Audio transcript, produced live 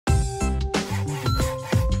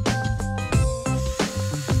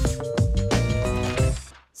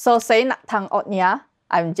So say nak thang otnya,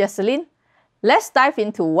 I'm Jesselyn. Let's dive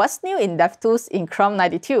into what's new in DevTools in Chrome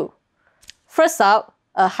 92. First up,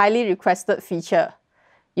 a highly requested feature.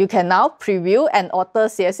 You can now preview and alter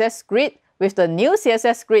CSS grid with the new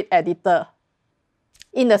CSS grid editor.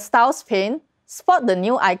 In the Styles pane, spot the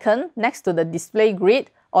new icon next to the Display Grid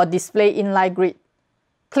or Display Inline Grid.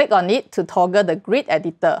 Click on it to toggle the grid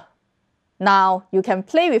editor. Now, you can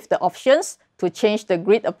play with the options to change the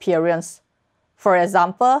grid appearance. For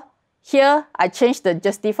example, here I changed the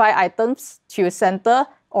Justify items to center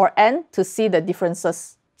or end to see the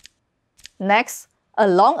differences. Next, a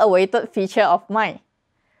long-awaited feature of mine.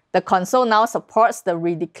 The console now supports the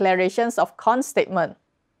redeclarations of const statement.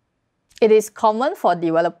 It is common for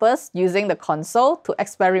developers using the console to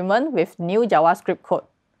experiment with new JavaScript code.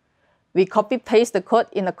 We copy-paste the code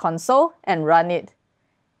in the console and run it.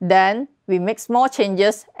 Then, we make small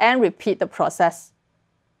changes and repeat the process.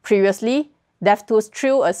 Previously, DevTools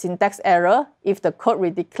threw a syntax error if the code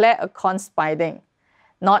redeclared a const binding.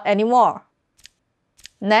 Not anymore.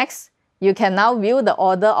 Next, you can now view the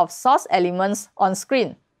order of source elements on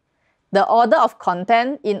screen. The order of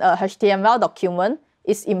content in a HTML document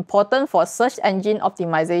is important for search engine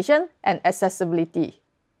optimization and accessibility.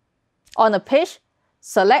 On a page,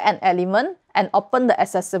 select an element and open the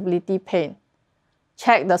accessibility pane.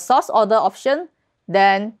 Check the source order option,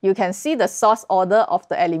 then you can see the source order of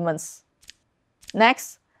the elements.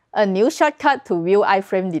 Next, a new shortcut to view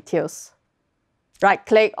iframe details.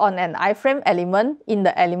 Right-click on an iframe element in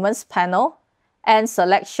the Elements panel and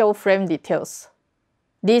select Show Frame Details.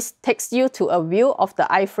 This takes you to a view of the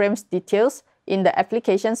iframe's details in the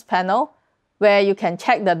Applications panel, where you can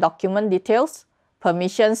check the document details,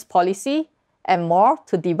 permissions policy, and more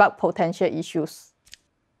to debug potential issues.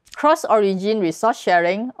 Cross-origin resource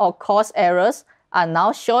sharing or cause errors are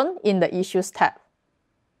now shown in the Issues tab.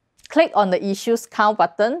 Click on the Issues Count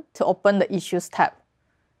button to open the Issues tab.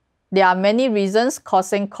 There are many reasons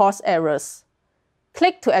causing cause errors.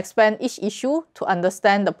 Click to expand each issue to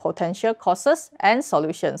understand the potential causes and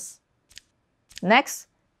solutions. Next,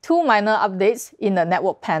 two minor updates in the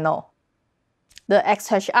Network panel. The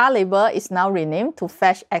XHR label is now renamed to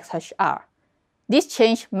Fetch XHR. This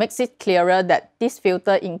change makes it clearer that this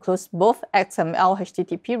filter includes both XML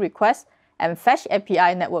HTTP requests and Fetch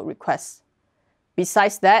API network requests.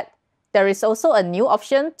 Besides that, there is also a new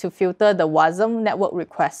option to filter the WASM network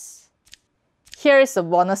requests. Here is a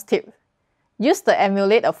bonus tip. Use the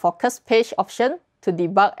Emulate a Focus Page option to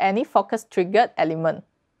debug any focus-triggered element.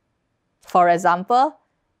 For example,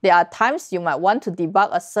 there are times you might want to debug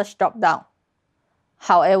a search dropdown.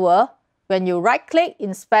 However, when you right-click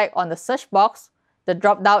Inspect on the search box, the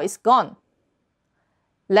dropdown is gone.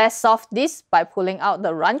 Let's solve this by pulling out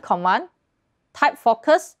the Run command, type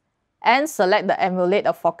Focus, and select the Emulate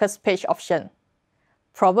a Focus Page option.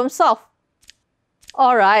 Problem solved!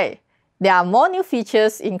 Alright, there are more new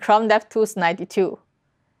features in Chrome DevTools 92.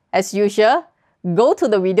 As usual, go to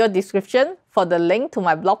the video description for the link to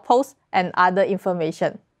my blog post and other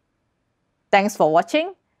information. Thanks for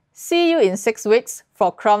watching. See you in 6 weeks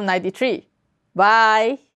for Chrome 93.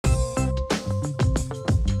 Bye!